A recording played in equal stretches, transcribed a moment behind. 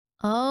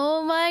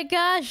Oh my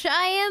gosh,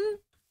 I am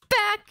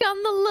back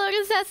on the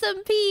Lotus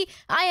SMP.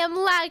 I am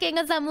lagging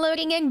as I'm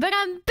loading in, but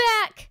I'm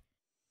back.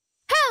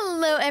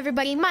 Hello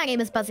everybody, my name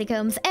is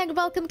buzzycombs, and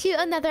welcome to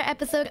another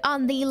episode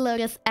on the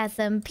Lotus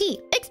SMP.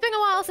 It's been a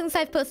while since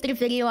I've posted a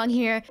video on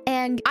here,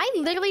 and I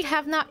literally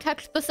have not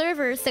touched the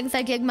server since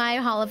I did my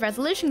Hall of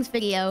Resolutions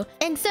video.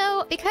 And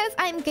so, because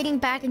I'm getting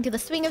back into the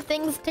swing of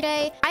things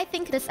today, I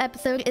think this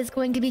episode is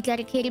going to be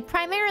dedicated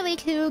primarily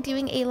to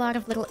doing a lot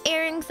of little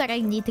errands that I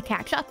need to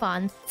catch up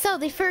on. So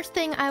the first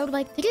thing I would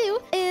like to do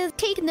is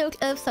take note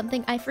of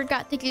something I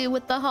forgot to do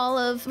with the Hall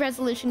of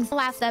Resolutions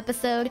last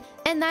episode,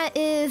 and that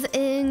is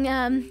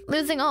in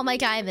losing all my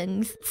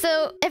diamonds.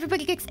 So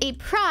everybody gets a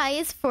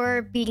prize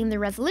for beating the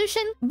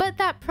resolution, but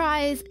that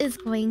prize is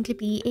going to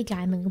be a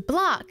diamond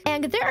block.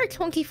 And there are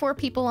 24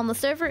 people on the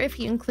server if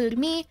you include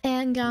me,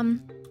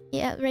 and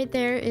yeah, right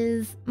there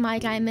is my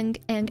diamond,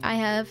 and I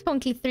have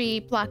 23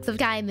 blocks of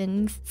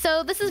diamonds.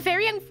 So this is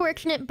very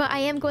unfortunate, but I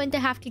am going to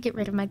have to get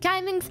rid of my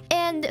diamonds.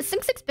 And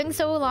since it's been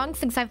so long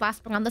since I've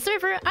last been on the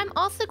server, I'm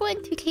also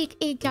going to take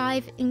a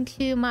dive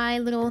into my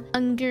little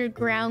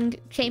underground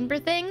chamber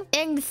thing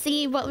and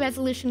see what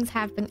resolutions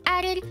have been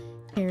added.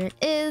 Here it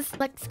is.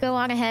 Let's go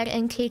on ahead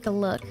and take a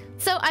look.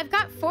 So I've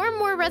got 4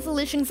 more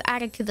resolutions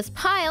added to this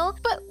pile,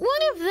 but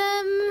one of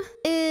them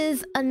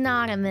is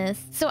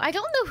anonymous. So I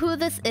don't know who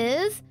this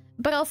is,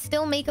 but I'll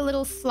still make a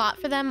little slot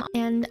for them.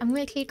 And I'm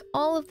going to take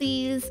all of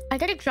these. I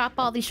gotta drop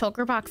all these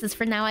shulker boxes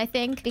for now, I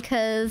think,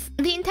 because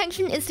the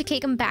intention is to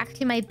take them back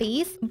to my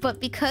base.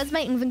 But because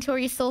my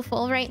inventory is so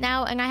full right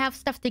now and I have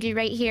stuff to do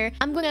right here,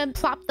 I'm going to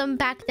plop them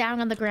back down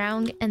on the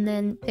ground and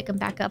then pick them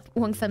back up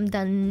once I'm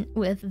done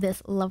with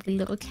this lovely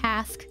little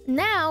task.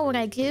 Now, what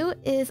I do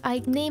is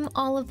I name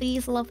all of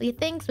these lovely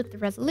things with the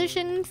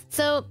resolutions.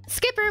 So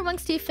Skipper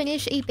wants to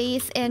finish a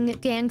base and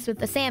dance with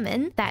the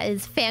salmon. That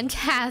is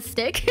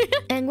fantastic.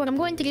 And what I'm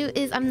going to do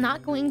is I'm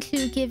not going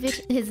to give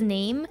it his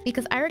name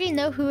because I already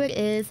know who it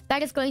is.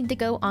 That is going to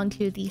go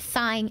onto the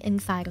sign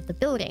inside of the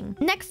building.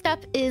 Next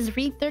up is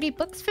read 30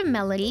 books for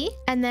Melody,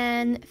 and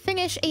then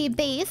finish a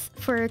base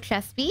for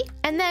Chespy.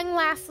 And then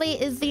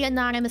lastly is the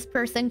anonymous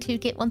person to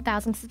get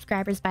 1,000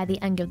 subscribers by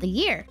the end of the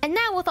year. And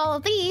now with all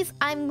of these,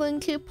 I'm going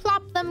to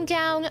plop them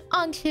down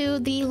onto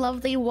the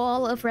lovely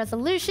wall of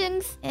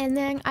resolutions, and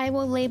then I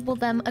will label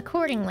them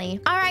accordingly.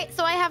 All right,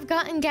 so I have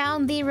gotten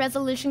down the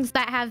resolutions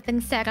that have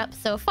been set up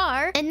so far.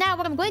 And now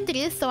what I'm going to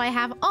do, so I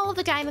have all of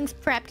the diamonds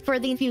prepped for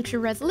the future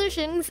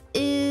resolutions,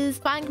 is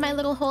find my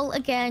little hole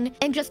again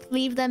and just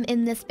leave them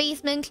in this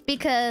basement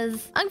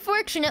because,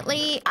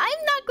 unfortunately,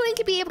 I'm not going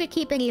to be able to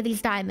keep any of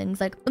these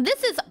diamonds. Like,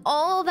 this is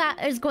all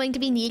that is going to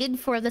be needed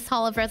for this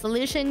Hall of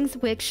Resolutions,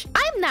 which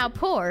I'm now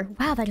poor.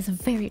 Wow, that is a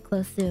very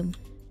close zoom.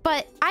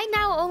 But I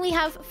now only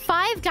have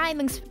 5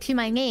 diamonds to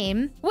my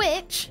name,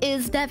 which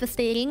is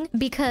devastating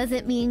because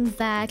it means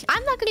that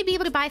I'm not going to be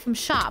able to buy from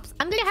shops.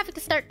 I'm going to have to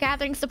start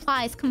gathering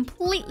supplies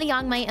completely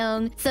on my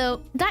own.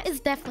 So that is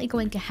definitely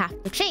going to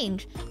have to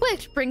change,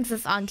 which brings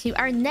us on to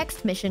our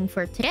next mission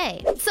for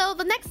today. So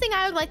the next thing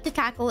I would like to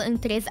tackle in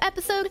today's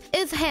episode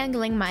is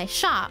handling my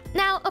shop.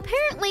 Now,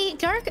 apparently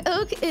dark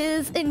oak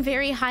is in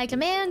very high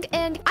demand,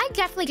 and I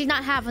definitely do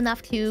not have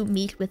enough to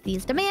meet with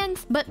these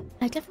demands, but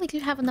I definitely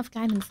do have enough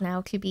diamonds now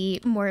to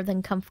be more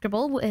than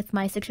comfortable with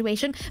my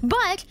situation,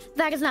 but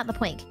that is not the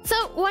point.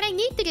 So what I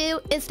need to do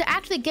is to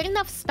actually get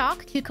enough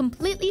stock to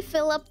completely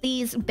fill up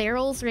these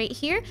barrels right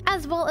here,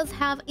 as well as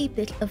have a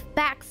bit of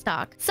back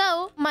stock.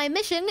 So my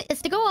mission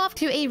is to go off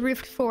to a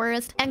roofed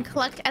forest and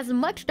collect as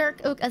much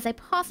dark oak as I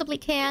possibly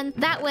can.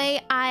 That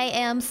way I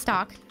am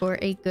stocked for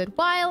a good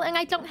while and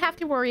I don't have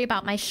to worry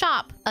about my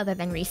shop other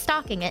than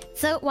restocking it.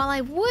 So while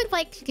I would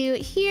like to do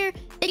it here,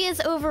 it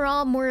is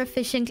overall more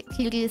efficient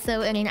to do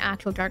so in an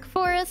actual dark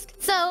forest.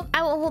 So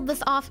I will hold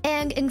this off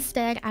and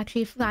instead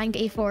actually find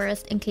a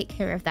forest and take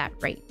care of that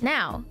right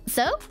now.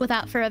 So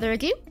without further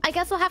ado, I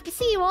guess I'll have to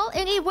see you all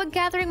in a wood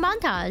gathering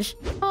montage.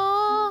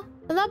 Oh,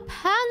 the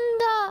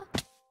panda.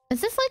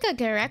 Is this like a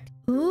direct?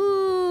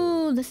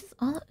 Ooh, this is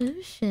all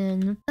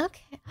ocean.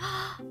 Okay.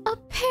 A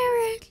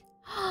parrot.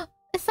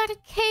 Is that a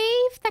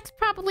cave? That's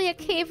probably a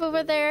cave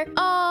over there.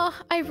 Oh,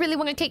 I really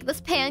want to take this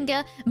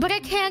panda, but I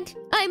can't.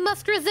 I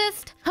must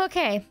resist.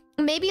 Okay.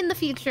 Maybe in the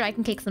future I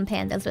can take some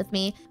pandas with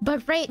me.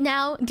 But right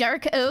now,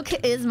 dark oak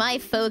is my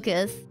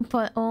focus.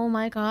 But oh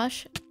my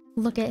gosh,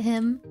 look at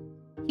him.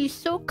 He's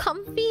so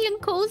comfy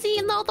and cozy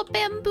in all the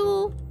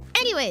bamboo.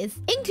 Anyways,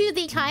 into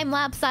the time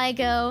lapse I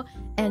go.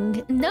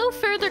 And no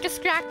further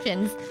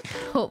distractions,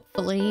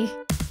 hopefully.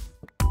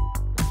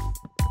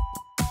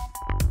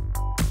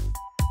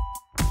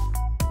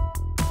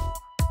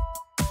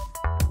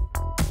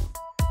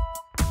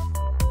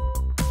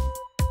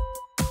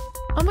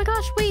 Oh my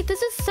gosh, wait,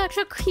 this is such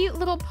a cute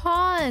little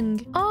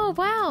pond. Oh,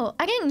 wow.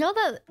 I didn't know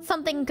that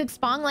something could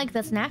spawn like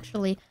this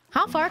naturally.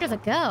 How far does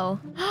it go?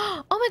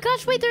 Oh my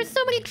gosh, wait, there's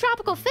so many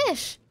tropical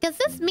fish. Does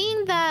this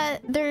mean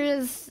that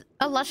there's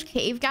a lush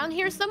cave down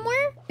here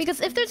somewhere?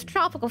 Because if there's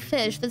tropical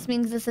fish, this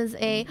means this is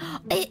a...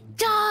 It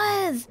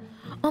does!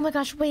 Oh my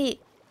gosh,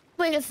 wait.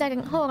 Wait a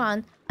second, hold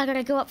on. I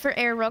gotta go up for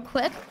air real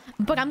quick.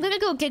 But I'm gonna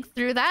go dig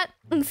through that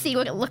and see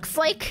what it looks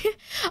like.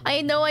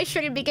 I know I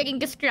shouldn't be getting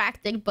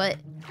distracted, but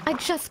I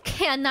just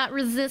cannot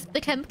resist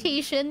the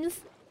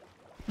temptations.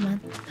 Come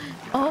on.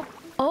 Oh,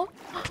 oh,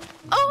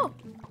 oh,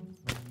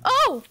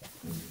 oh,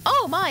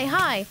 oh my,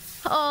 hi.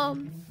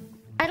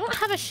 I don't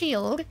have a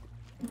shield,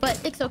 but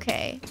it's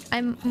okay.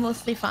 I'm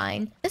mostly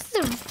fine. This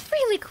is a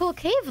really cool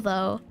cave,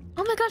 though.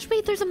 Oh my gosh,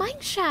 wait, there's a mine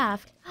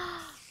shaft.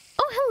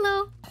 Oh,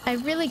 hello. I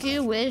really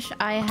do wish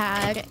I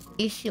had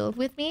a shield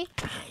with me.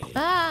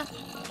 Ah.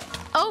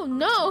 Oh,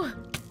 no.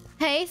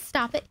 Hey,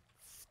 stop it.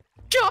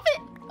 Drop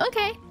it.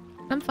 Okay,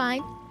 I'm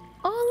fine.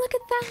 Oh, look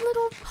at that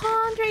little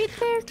pond right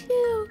there,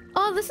 too.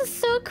 Oh, this is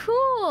so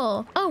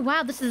cool. Oh,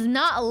 wow, this is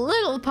not a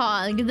little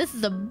pond. This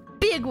is a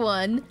big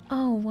one.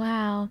 Oh,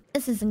 wow.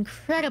 This is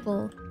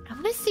incredible. I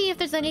want to see if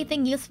there's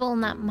anything useful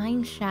in that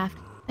mine shaft.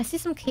 I see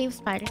some cave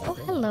spiders. Oh,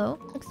 hello.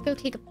 Let's go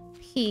take a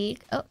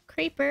peek. Oh,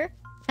 creeper.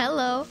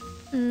 Hello.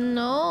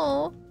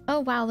 No.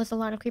 Oh, wow, there's a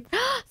lot of creepers.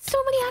 So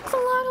many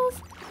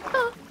axolotls.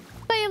 Oh,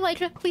 bye,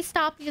 Elytra. Please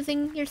stop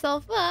using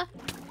yourself.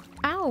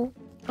 Ow.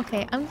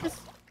 Okay, I'm just...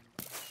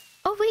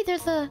 Oh, wait,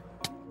 there's a...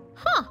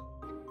 Huh.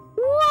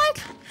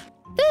 What?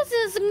 This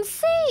is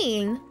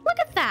insane. Look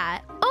at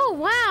that. Oh,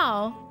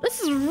 wow.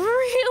 This is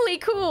really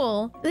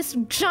cool. This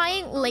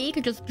giant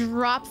lake just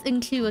drops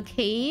into a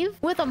cave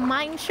with a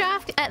mine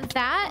shaft at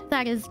that.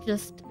 That is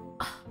just...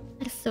 Oh,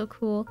 that is so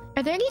cool.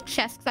 Are there any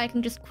chests I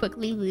can just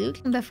quickly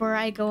loot before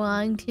I go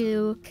on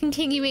to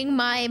continuing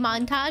my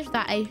montage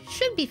that I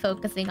should be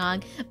focusing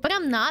on? But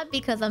I'm not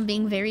because I'm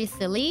being very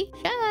silly.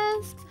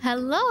 Chests.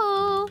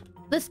 Hello.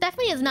 This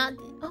definitely is not...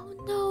 Oh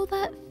no,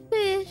 that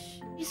fish.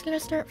 He's gonna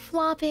start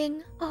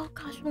flopping. Oh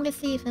gosh, I'm gonna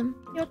save him.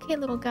 You're okay,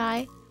 little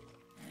guy.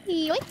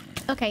 Yoink.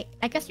 Okay,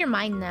 I guess you're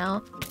mine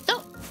now.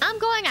 So, I'm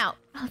going out.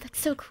 Oh, that's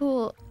so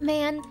cool.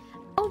 Man.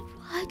 Oh,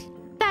 what?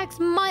 That's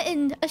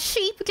mutton. A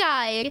sheep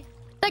died.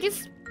 That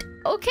is...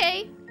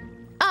 Okay.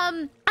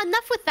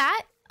 Enough with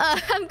that.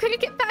 I'm gonna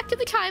get back to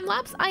the time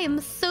lapse. I am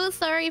so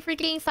sorry for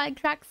getting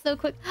sidetracked so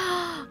quick.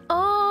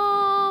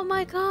 Oh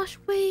my gosh,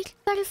 wait.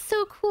 That is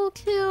so cool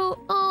too.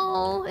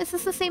 Oh, is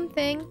this the same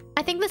thing?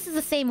 I think this is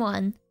the same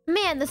one.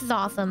 Man, this is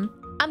awesome.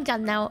 I'm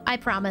done now, I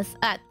promise.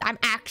 I'm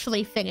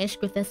actually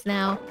finished with this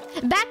now.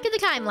 Back to the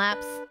time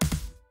lapse.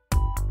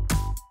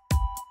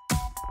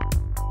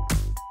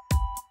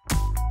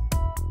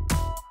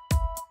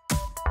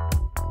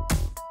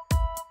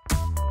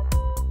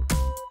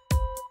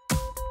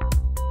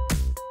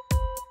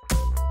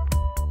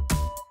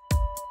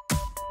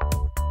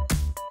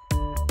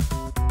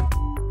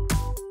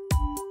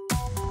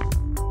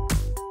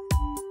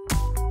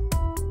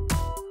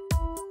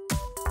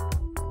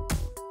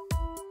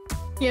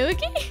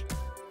 Yogi?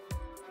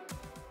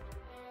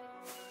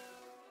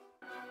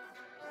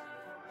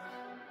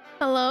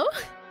 Hello?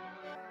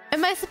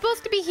 Am I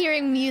supposed to be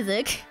hearing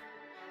music?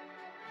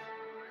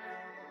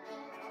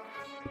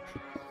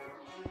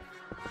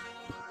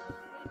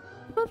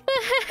 What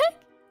the heck?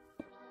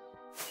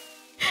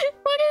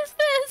 What is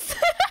this?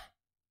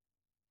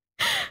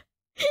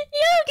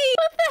 Yogi,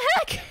 what the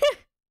heck?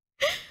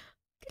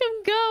 Let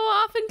him go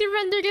off into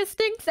render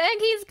distance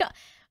and he's got...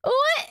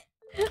 What?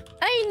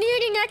 I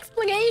need an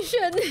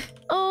explanation.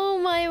 Oh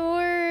my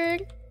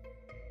word.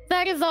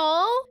 That is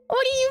all?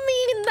 What do you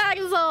mean that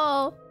is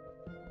all?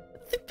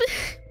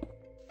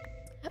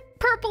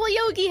 Purple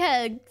Yogi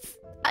heads.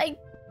 I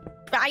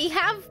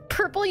have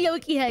purple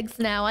Yogi heads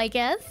now, I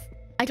guess.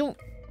 I don't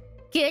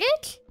get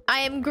it. I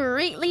am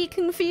greatly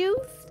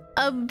confused.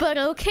 But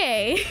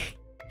okay.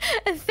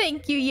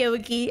 Thank you,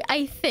 Yogi.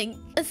 I think.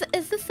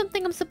 Is this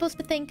something I'm supposed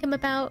to thank him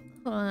about?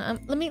 Hold on.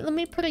 Let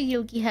me put a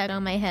Yogi head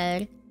on my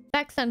head.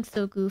 That sounds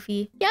so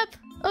goofy. Yep.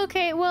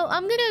 Okay, well,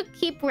 I'm gonna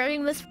keep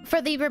wearing this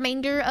for the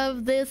remainder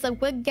of this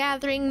wood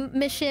gathering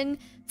mission.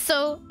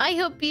 So, I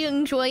hope you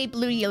enjoy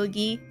Blue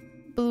Yogi.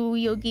 Blue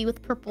Yogi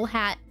with purple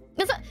hat.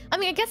 I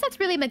mean, I guess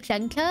that's really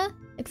magenta.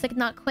 It's like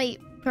not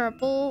quite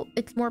purple.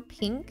 It's more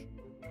pink.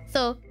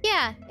 So,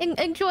 yeah.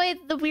 Enjoy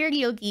the weird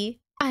Yogi.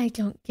 I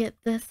don't get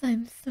this.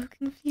 I'm so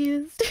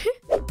confused.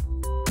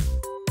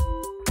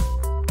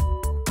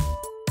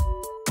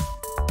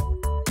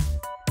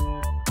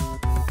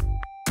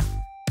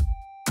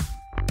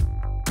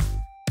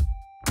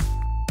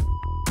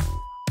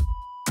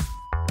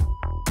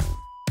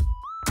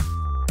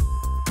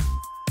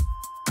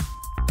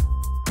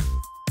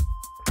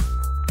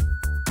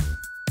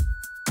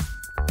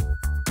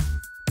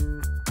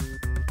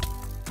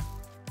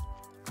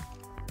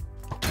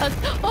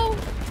 Oh!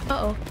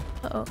 Uh-oh.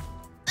 Uh-oh.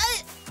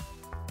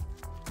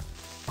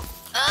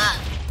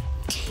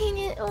 Dang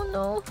it. Oh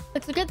no.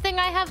 It's a good thing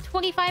I have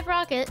 25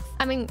 rockets.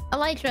 I mean,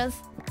 elytras.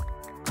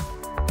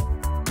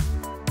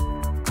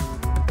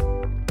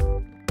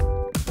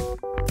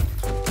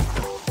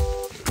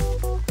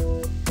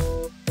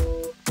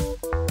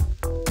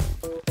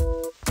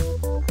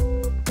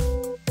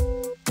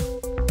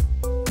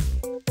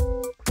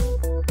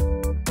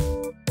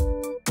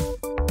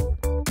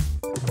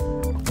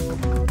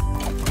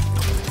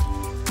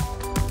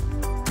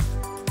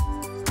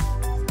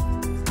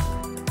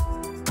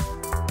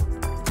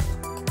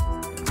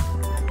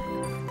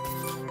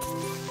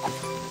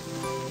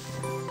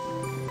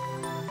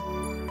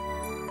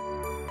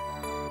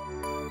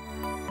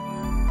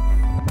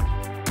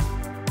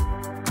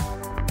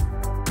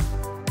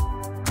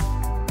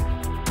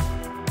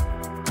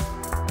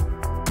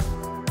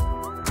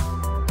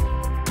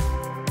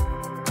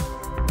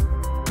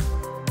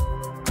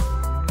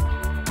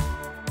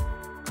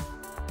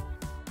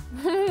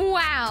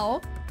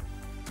 Wow.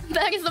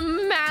 That is a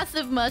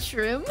massive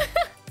mushroom.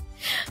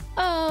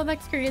 Oh,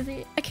 that's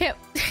crazy. I can't...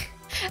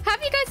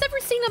 Have you guys ever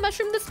seen a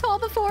mushroom this tall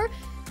before?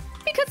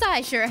 Because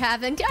I sure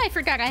haven't. I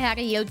forgot I had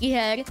a yogi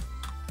head.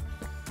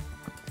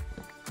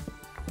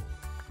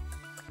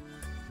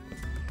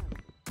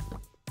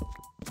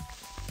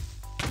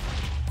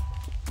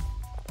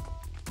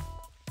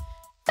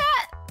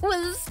 That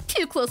was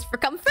too close for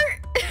comfort.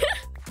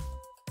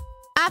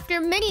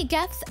 After many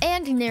deaths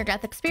and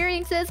near-death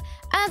experiences,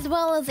 as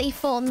well as a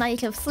full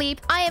night of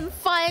sleep, I am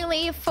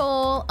finally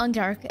full on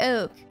Dark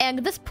Oak. And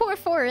this poor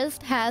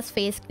forest has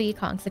faced the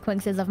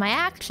consequences of my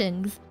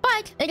actions.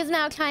 But it is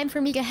now time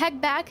for me to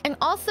head back, and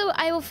also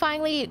I will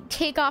finally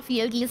take off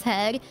Yogi's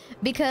head,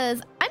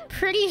 because I'm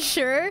pretty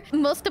sure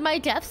most of my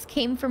deaths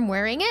came from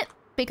wearing it,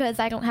 because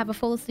I don't have a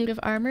full suit of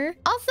armor.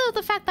 Also,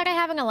 the fact that I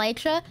have an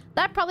elytra,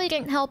 that probably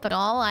didn't help at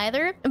all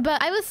either.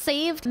 But I was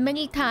saved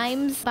many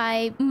times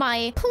by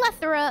my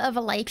plethora of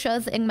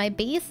elytras in my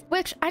base,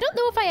 which I don't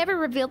know if I ever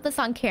revealed this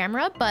on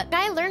camera, but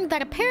I learned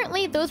that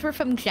apparently those were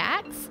from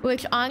Jax,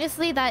 which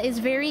honestly, that is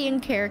very in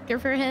character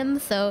for him.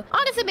 So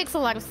honestly, it makes a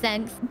lot of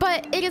sense.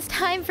 But it is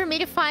time for me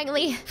to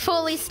finally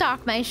fully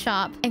stock my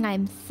shop. And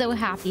I'm so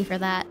happy for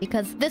that,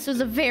 because this was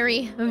a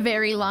very,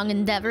 very long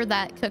endeavor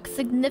that took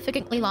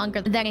significantly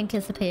longer than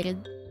anticipated.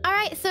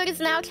 Alright, so it is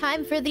now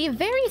time for the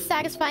very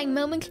satisfying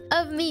moment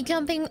of me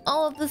dumping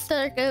all of the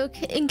Dark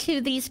Oak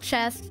into these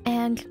chests.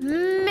 And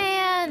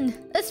man,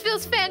 this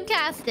feels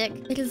fantastic.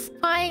 It is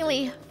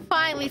finally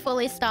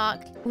fully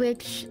stocked,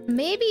 which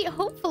maybe,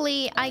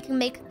 hopefully, I can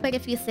make quite a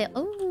few sales.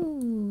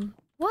 Oh,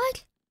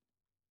 what?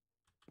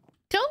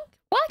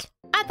 What?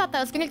 I thought that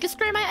was gonna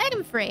destroy my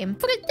item frame,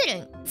 but it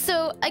didn't.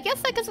 So I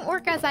guess that doesn't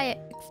work as I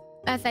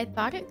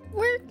thought it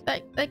worked.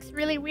 That's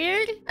really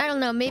weird. I don't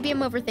know. Maybe I'm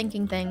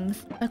overthinking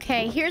things.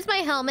 Okay, here's my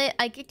helmet.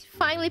 I get to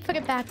finally put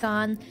it back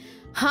on.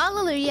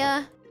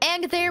 Hallelujah.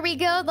 And there we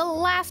go, the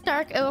last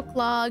Dark Oak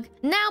log.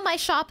 Now my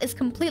shop is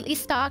completely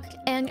stocked,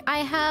 and I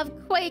have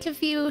quite a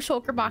few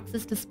shulker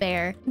boxes to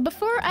spare.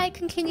 Before I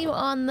continue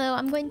on, though,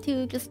 I'm going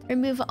to just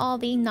remove all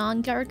the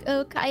non-Dark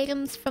Oak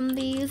items from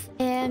these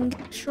and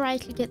try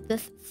to get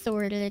this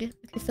sorted.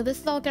 Okay, so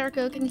this is all Dark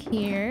Oak in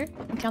here.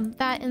 Dump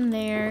that in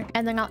there,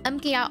 and then I'll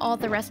empty out all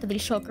the rest of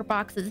these shulker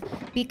boxes,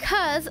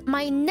 because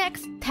my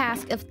next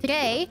task of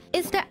today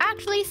is to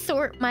actually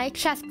sort my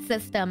chest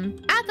system.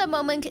 At the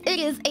moment, it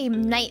is a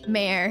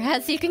nightmare.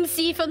 As you can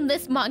see from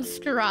this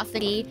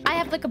monstrosity, I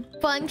have like a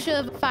bunch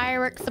of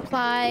fireworks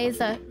supplies,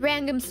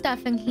 random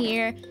stuff in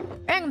here,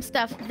 random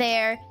stuff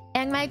there,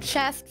 and my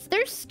chests,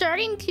 they're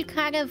starting to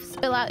kind of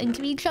spill out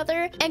into each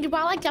other. And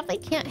while I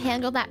definitely can't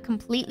handle that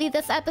completely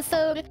this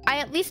episode, I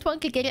at least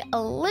want to get it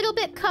a little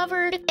bit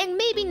covered, and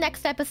maybe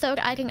next episode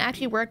I can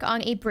actually work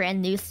on a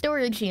brand new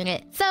storage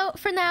unit. So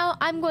for now,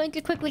 I'm going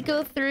to quickly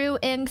go through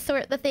and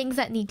sort the things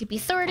that need to be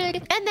sorted,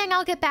 and then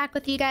I'll get back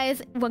with you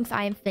guys once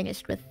I am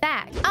finished with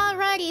that.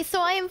 Alrighty,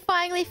 so I am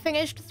finally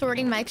finished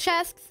sorting my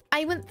chests.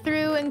 I went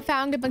through and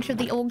found a bunch of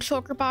the old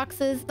shulker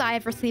boxes that I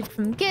have received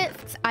from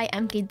gifts. I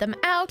emptied them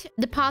out,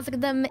 deposited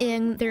them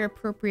in their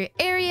appropriate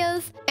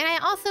areas, and I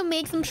also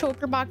made some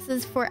shulker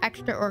boxes for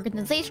extra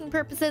organization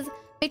purposes,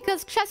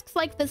 because chests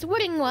like this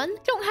wooden one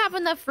don't have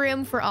enough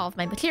room for all of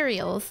my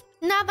materials.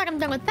 Now that I'm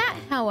done with that,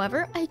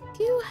 however, I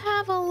do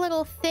have a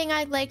little thing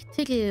I'd like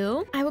to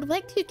do. I would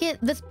like to get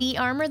this bee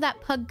armor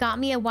that Pug got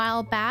me a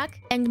while back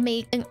and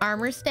make an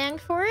armor stand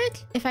for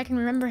it. If I can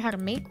remember how to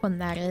make one,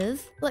 that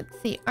is. Let's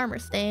see, armor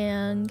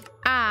stand.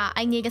 Ah,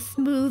 I need a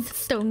smooth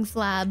stone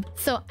slab.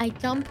 So I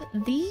dump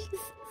these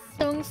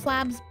stone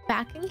slabs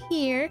back in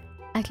here.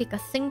 I take a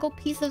single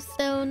piece of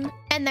stone,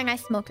 and then I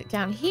smoke it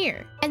down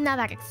here. And now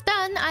that it's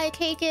done, I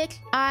take it,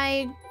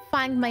 I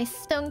find my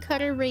stone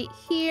cutter right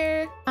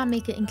here. I'll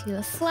make it into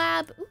a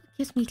slab. Ooh, it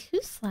gives me 2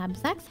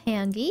 slabs. That's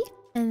handy.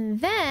 And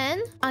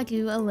then I'll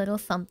do a little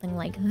something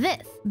like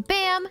this.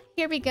 Bam!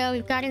 Here we go.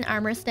 We've got an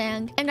armor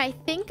stand. And I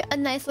think a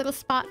nice little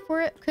spot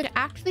for it could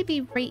actually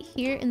be right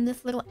here in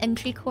this little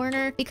entry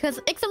corner, because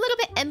it's a little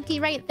bit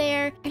empty right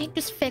there. And it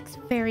just fits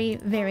very,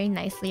 very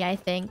nicely, I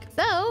think.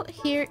 So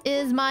here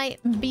is my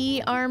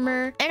bee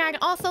armor. And I'd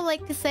also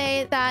like to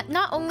say that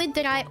not only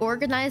did I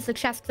organize the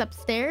chests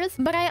upstairs,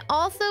 but I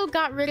also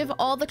got rid of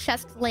all the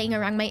chests laying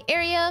around my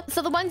area.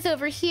 So the ones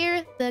over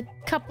here, the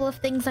couple of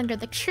things under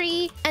the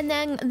tree, and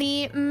then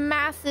the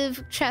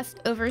massive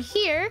chest over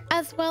here,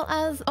 as well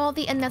as all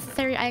the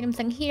unnecessary items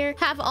in here,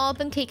 have all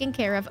been taken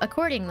care of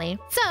accordingly.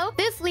 So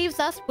this leaves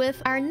us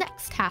with our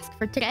next task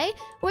for today,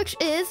 which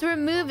is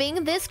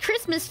removing this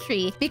Christmas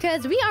tree,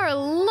 because we are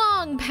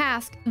long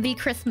past the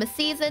Christmas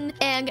season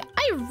and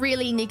I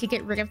really need to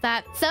get rid of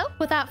that. So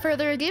without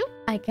further ado,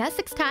 I guess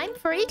it's time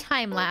for a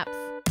time lapse.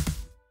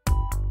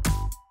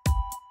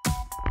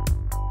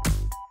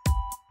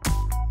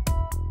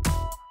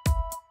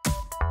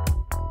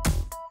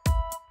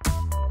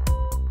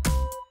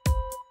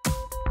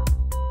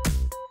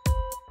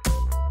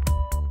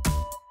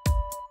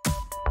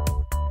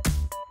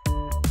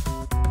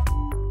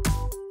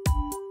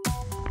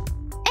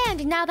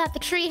 And now that the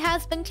tree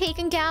has been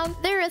taken down,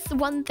 there is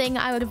one thing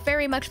I would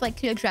very much like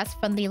to address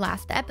from the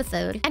last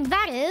episode. And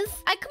that is,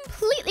 I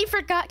completely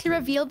forgot to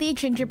reveal the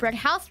gingerbread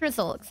house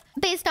results.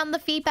 Based on the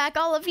feedback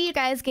all of you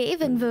guys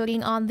gave in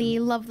voting on the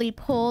lovely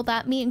poll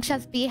that me and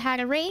Chesby had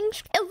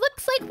arranged, it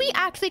looks like we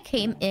actually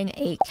came in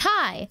a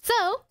tie.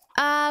 So,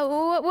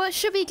 what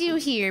should we do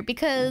here?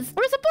 Because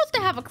we're supposed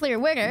to have a clear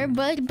winner,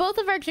 but both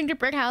of our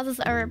gingerbread houses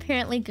are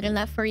apparently good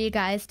enough for you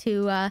guys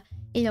to,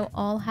 you know,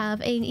 all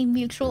have a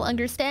mutual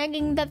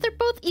understanding that they're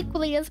both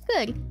equally as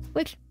good,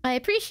 which I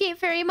appreciate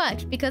very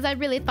much because I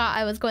really thought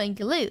I was going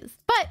to lose.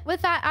 But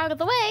with that out of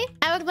the way,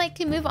 I would like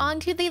to move on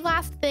to the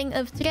last thing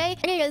of today,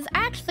 and it is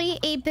actually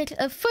a bit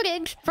of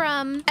footage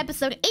from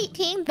episode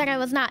 18 that I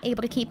was not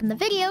able to keep in the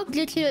video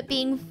due to it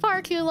being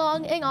far too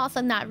long and also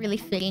not really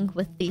fitting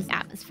with the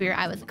atmosphere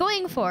I was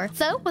going for.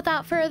 So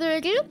without further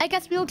ado, I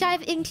guess we'll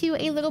dive into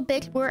a little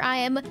bit where I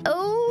am a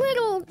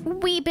little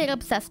wee bit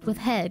obsessed with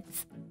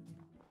heads.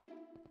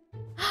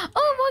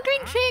 Oh,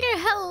 Wandering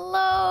Trader,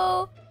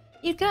 hello!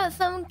 You got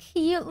some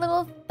cute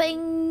little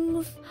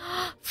things.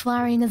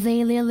 Flowering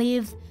azalea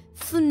leaves,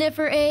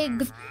 sniffer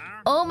eggs.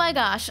 Oh my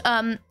gosh,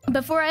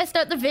 before I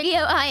start the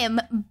video, I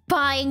am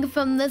buying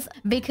from this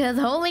because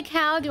holy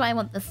cow, do I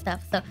want this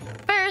stuff. So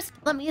first,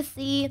 let me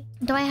see.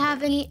 Do I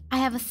have any? I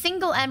have a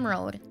single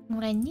emerald.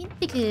 What I need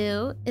to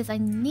do is I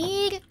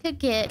need to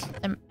get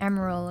some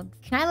emeralds.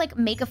 Can I like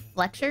make a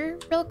fletcher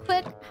real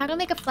quick? How do I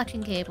make a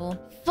fletching table?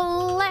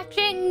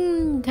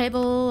 Fletching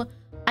table.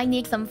 I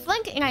need some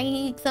flint and I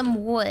need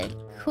some wood.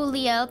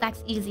 Coolio,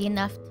 that's easy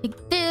enough to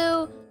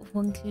do.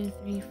 1, 2,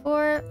 3,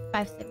 4,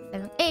 5, 6,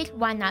 7, 8.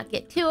 Why not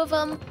get 2 of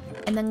them?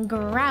 And then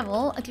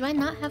gravel. Do I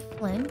not have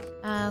flint?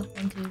 1,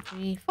 2,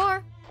 3,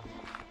 4.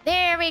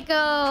 There we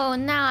go.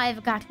 Now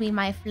I've got me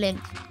my flint.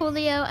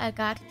 Coolio, I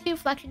got 2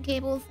 flexion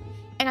tables.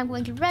 And I'm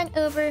going to run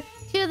over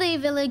to the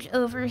village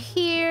over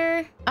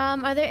here.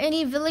 Are there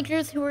any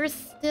villagers who are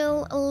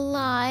still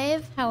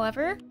alive?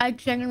 However, I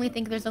generally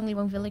think there's only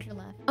 1 villager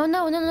left. Oh,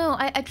 no.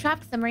 I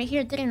trapped them right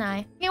here, didn't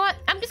I? You know what?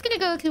 I'm just gonna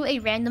go to a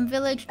random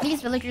village.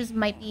 These villagers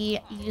might be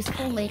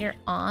useful later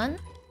on.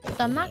 So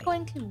I'm not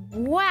going to...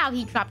 Wow,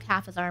 he dropped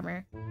half his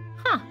armor.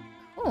 Huh.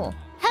 Cool.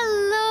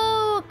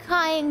 Hello,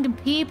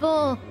 kind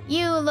people.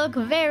 You look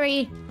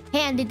very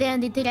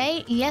handy-dandy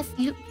today. Yes,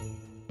 you...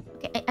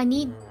 Okay, I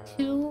need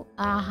 2.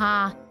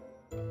 Aha.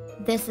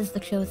 This is the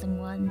chosen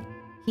one.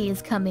 He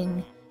is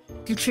coming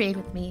to trade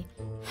with me.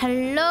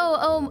 Hello.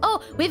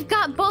 Oh, we've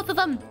got both of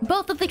them.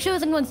 Both of the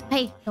chosen ones.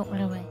 Hey, don't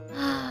run away.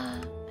 I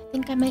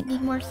think I might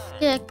need more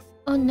sticks.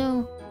 Oh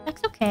no,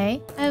 that's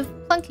okay. I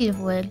have plenty of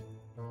wood.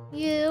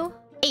 You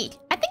 8.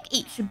 I think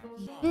 8 should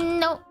be.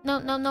 No.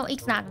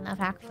 8's not enough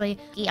actually.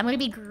 I'm gonna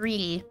be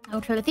greedy.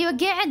 I'll trade with you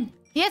again.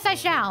 Yes, I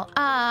shall. Do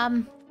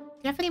I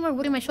have any more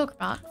wood in my shulker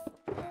box?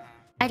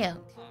 I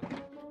don't.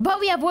 But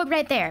we have wood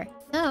right there.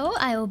 So,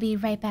 I will be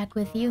right back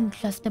with you in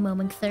just a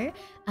moment, sir.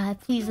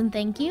 Please and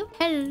thank you.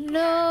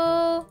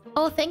 Hello.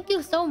 Oh, thank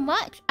you so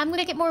much. I'm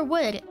gonna get more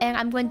wood, and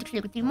I'm going to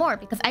trade with you more,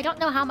 because I don't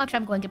know how much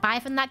I'm going to buy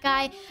from that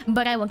guy,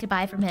 but I want to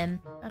buy from him.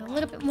 Got a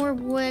little bit more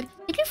wood.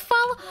 Did you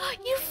follow?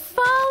 You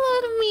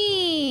followed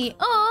me.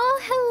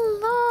 Oh,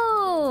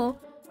 hello.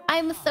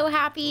 I'm so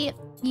happy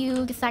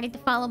you decided to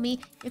follow me.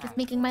 You're just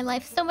making my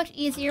life so much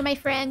easier, my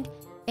friend.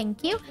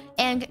 Thank you.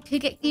 And to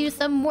get you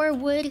some more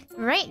wood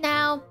right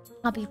now,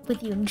 I'll be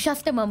with you in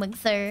just a moment,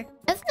 sir.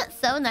 Isn't it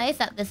so nice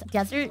that this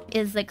desert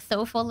is like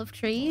so full of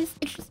trees?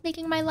 It's just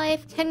making my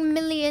life 10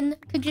 million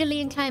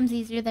kajillion times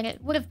easier than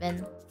it would have been.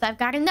 So I've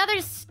got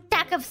another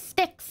stack of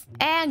sticks.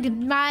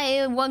 And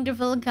my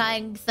wonderful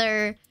kind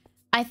sir,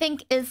 I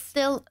think is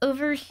still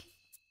over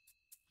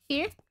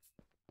here.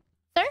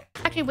 Sir?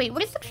 Actually, wait,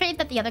 what is the trade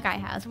that the other guy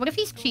has? What if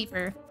he's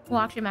cheaper?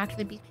 Watch him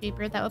actually be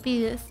cheaper. That would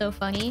be so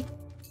funny.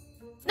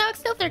 No, it's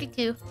still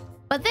 32.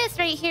 But this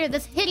right here,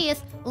 this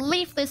hideous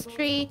leafless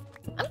tree,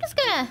 I'm just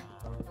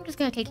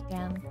gonna take it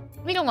down.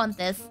 We don't want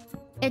this.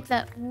 It's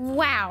a...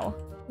 Wow.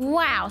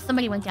 Wow,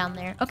 somebody went down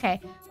there. Okay.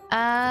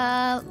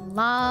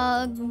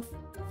 Logs,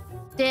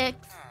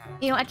 sticks.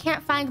 You know, I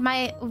can't find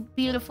my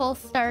beautiful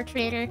star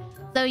trader.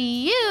 So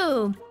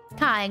you,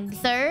 kind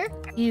sir,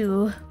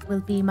 you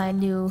will be my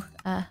new,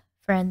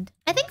 friend.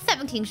 I think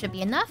 17 should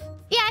be enough.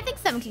 Yeah, I think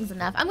 17's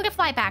enough. I'm gonna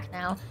fly back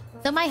now.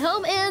 So my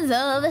home is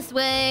this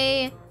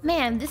way.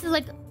 Man, this is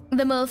like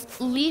the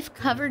most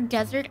leaf-covered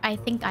desert I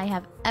think I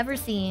have ever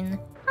seen.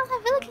 Oh,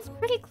 that village is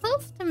pretty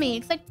close to me.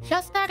 It's like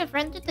just out of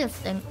rented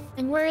distance.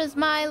 And where is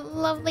my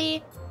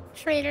lovely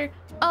trader?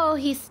 Oh,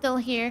 he's still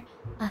here.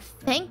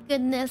 Thank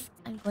goodness.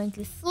 I'm going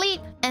to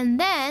sleep. And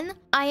then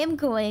I am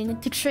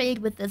going to trade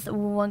with this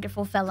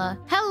wonderful fella.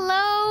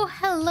 Hello,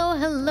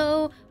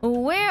 hello.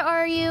 Where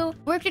are you?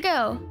 Where'd you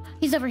go?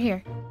 He's over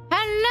here.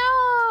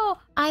 Hello!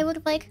 I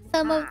would like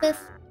some of this.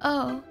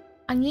 Oh,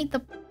 I need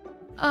the...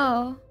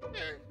 Oh,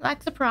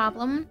 that's a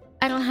problem.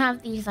 I don't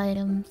have these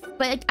items.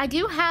 But I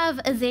do have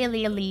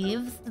azalea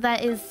leaves.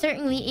 That is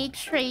certainly a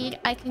trade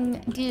I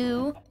can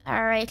do.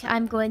 Alright,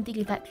 I'm going to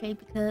do that trade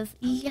because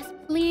yes,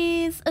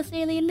 please,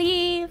 azalea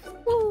leaves.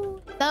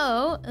 Woo.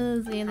 So,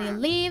 azalea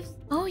leaves.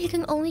 Oh, you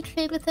can only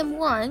trade with him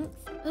once.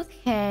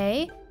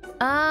 Okay.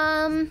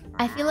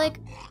 I feel like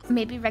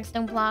maybe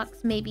redstone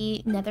blocks,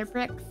 maybe nether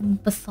bricks,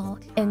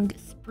 basalt, and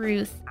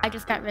spruce. I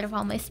just got rid of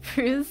all my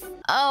spruce.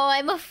 Oh,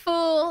 I'm a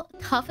fool.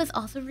 Tough is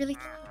also really...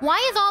 Why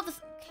is all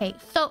this... Okay,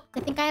 so I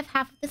think I have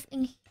half of this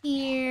in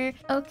here.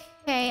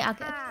 Okay, I'll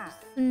get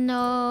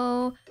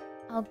snow.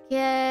 I'll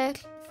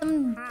get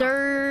some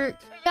dirt.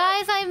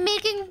 Guys, I'm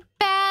making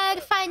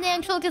bad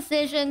financial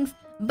decisions.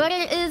 But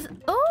it is...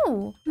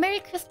 Oh! Merry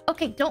Christmas.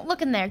 Okay, don't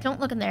look in there. Don't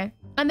look in there.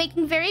 I'm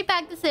making very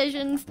bad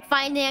decisions,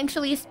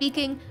 financially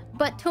speaking.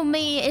 But to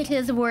me, it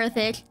is worth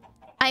it.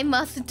 I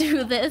must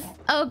do this.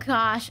 Oh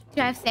gosh.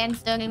 Do I have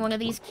sandstone in one of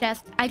these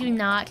chests? I do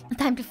not.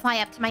 Time to fly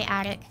up to my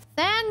attic.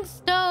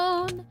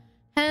 Sandstone!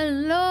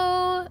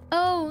 Hello!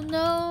 Oh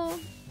no.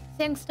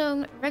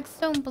 Sandstone,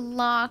 redstone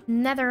block,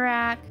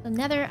 netherrack. So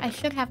nether... I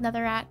should have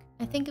netherrack.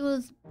 I think it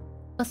was...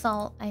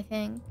 basalt, I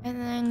think. And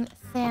then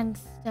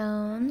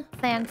sandstone.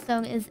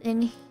 Sandstone is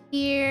in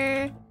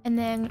here. And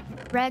then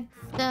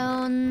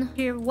redstone.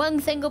 Here, one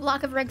single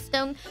block of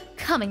redstone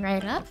coming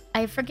right up.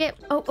 I forget.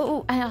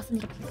 Oh, I also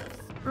need a piece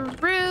of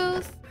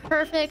spruce.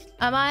 Perfect.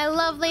 My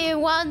lovely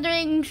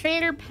wandering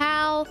trader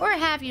pal. Where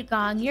have you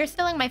gone? You're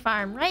still in my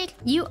farm, right?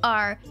 You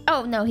are.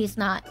 Oh, no, he's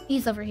not.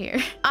 He's over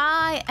here.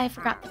 I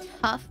forgot the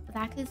tough.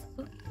 That is...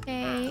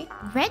 Okay.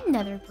 Red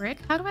nether brick?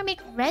 How do I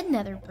make red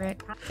nether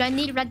brick? Do I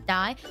need red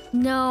dye?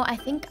 No, I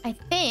think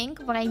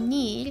what I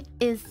need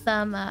is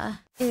some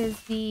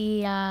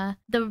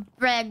the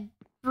red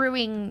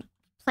brewing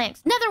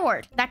planks.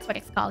 Netherwort! That's what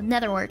it's called.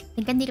 Netherwort. I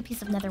think I need a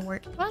piece of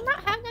netherwort. Do I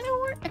not have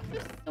netherwort? I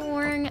could have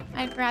sworn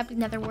I grabbed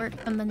netherwort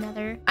from the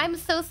nether. I'm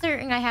so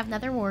certain I have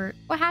netherwort.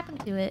 What happened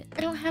to it?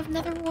 I don't have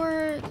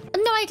netherwort.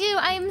 No, I do.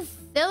 I'm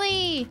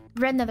silly.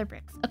 Red nether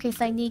bricks. Okay,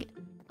 so I need...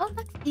 Oh,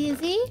 that's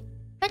easy.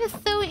 That is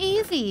so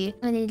easy.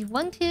 I need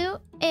 1, 2,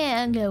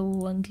 and a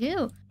 1,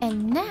 2.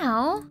 And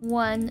now,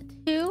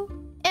 1,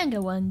 2, and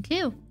a 1,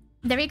 2.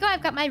 There we go.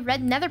 I've got my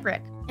red nether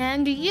brick.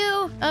 And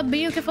you, a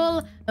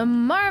beautiful, a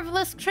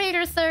marvelous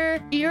trader,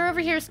 sir. You're over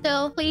here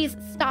still. Please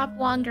stop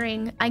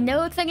wandering. I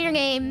know it's in your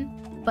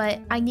name, but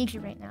I need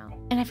you right now.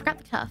 And I forgot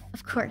the tough.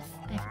 Of course,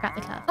 I forgot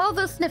the tough. Oh,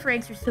 those sniffer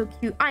eggs are so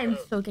cute. I am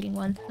so getting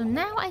one. So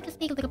now I just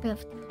need a little bit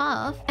of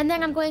tough. And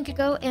then I'm going to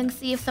go and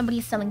see if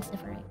somebody's selling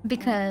sniffer eggs.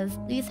 Because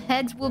these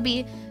heads will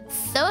be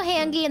so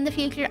handy in the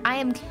future. I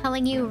am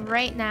telling you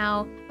right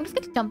now. I'm just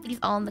going to dump these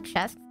all in the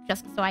chest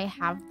just so I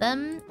have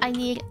them. I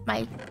need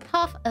my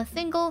tough, a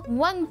single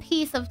one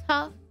piece of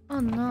tough.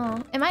 Oh no.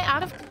 Am I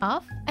out of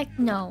tough?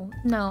 No.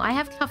 I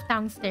have tough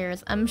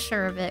downstairs. I'm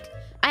sure of it.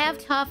 I have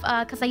tough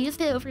because I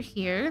used it over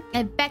here.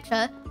 I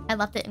betcha I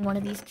left it in one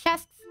of these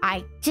chests.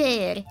 I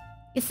did.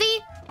 You see?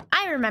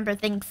 I remember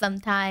things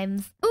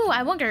sometimes. Ooh,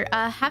 I wonder,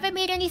 have I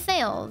made any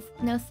sales?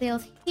 No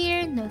sales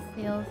here, no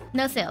sales.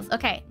 No sales.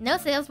 Okay, no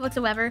sales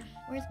whatsoever.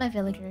 Where's my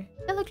villager?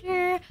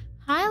 Villager,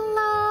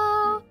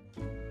 hello?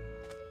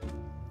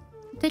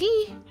 Did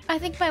he? I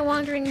think my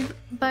wandering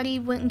buddy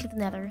went into the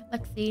nether.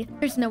 Let's see.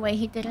 There's no way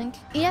he didn't.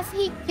 Yes,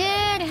 he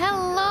did.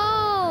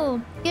 Hello.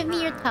 Give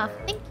me your tough.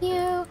 Thank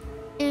you.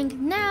 And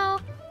now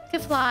to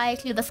fly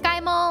to the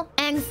Sky Mall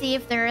and see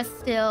if there is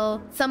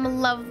still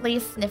some lovely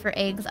sniffer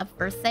eggs up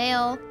for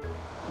sale.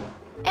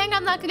 And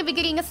I'm not going to be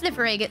getting a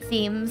sniffer egg, it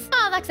seems.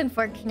 Oh, that's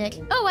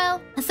unfortunate. Oh well.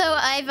 So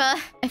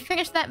I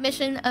finished that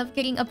mission of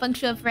getting a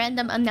bunch of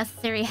random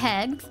unnecessary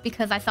eggs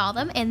because I saw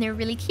them and they're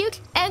really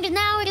cute. And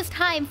now it is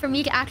time for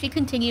me to actually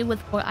continue with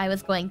what I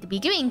was going to be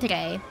doing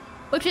today,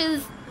 which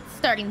is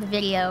starting the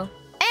video.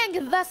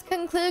 And thus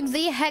concludes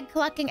the head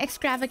collecting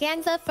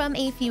extravaganza from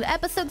a few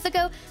episodes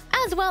ago,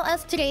 as well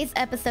as today's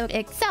episode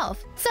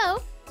itself.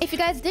 So, if you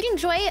guys did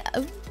enjoy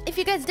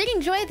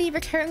the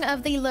return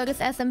of the Lotus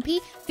SMP,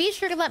 be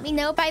sure to let me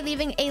know by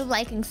leaving a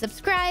like and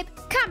subscribe,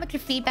 comment your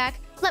feedback,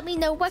 let me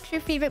know what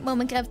your favorite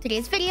moment of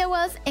today's video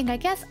was, and I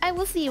guess I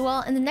will see you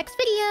all in the next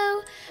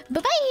video.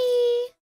 Bye-bye!